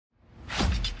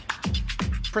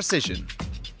Precision.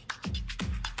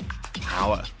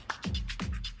 Power.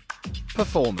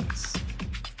 Performance.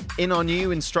 In our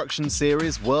new instruction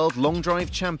series, World Long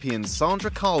Drive Champion Sandra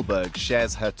Carlborg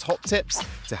shares her top tips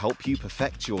to help you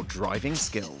perfect your driving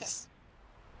skills.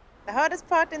 The hardest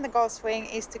part in the golf swing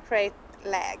is to create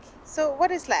lag. So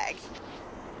what is lag?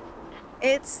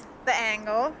 It's the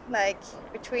angle, like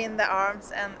between the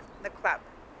arms and the club.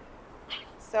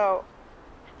 So,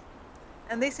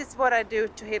 and this is what I do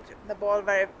to hit the ball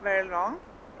very, very long.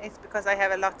 It's because I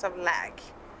have a lot of lag.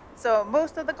 So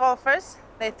most of the golfers,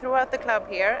 they throw out the club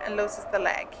here and loses the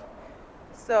lag.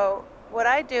 So what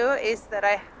I do is that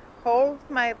I hold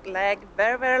my leg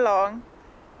very, very long,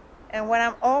 and when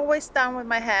I'm always down with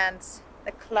my hands,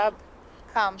 the club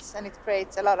comes and it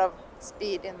creates a lot of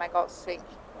speed in my golf swing.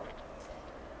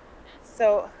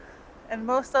 So, and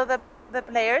most of the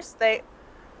players, they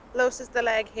loses the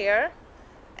leg here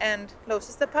and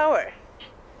loses the power.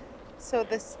 So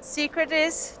the secret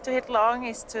is to hit long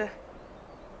is to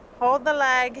hold the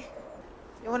leg.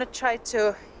 You want to try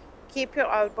to keep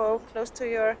your elbow close to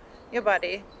your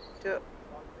body to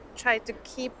try to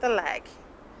keep the leg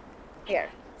here.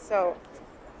 So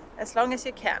as long as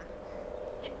you can,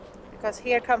 because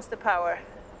here comes the power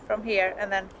from here,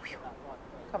 and then whew,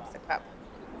 comes the club.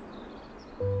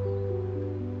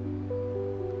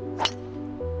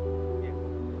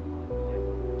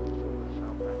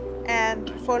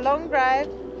 And for long drive,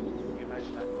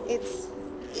 it's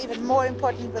even more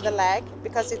important with the lag,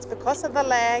 because it's because of the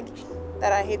lag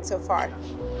that I hit so far.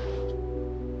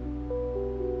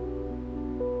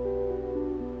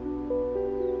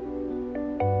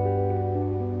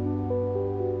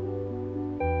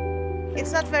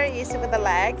 It's not very easy with the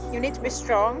lag. You need to be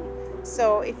strong.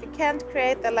 So if you can't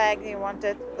create the lag you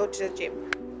wanted, go to the gym.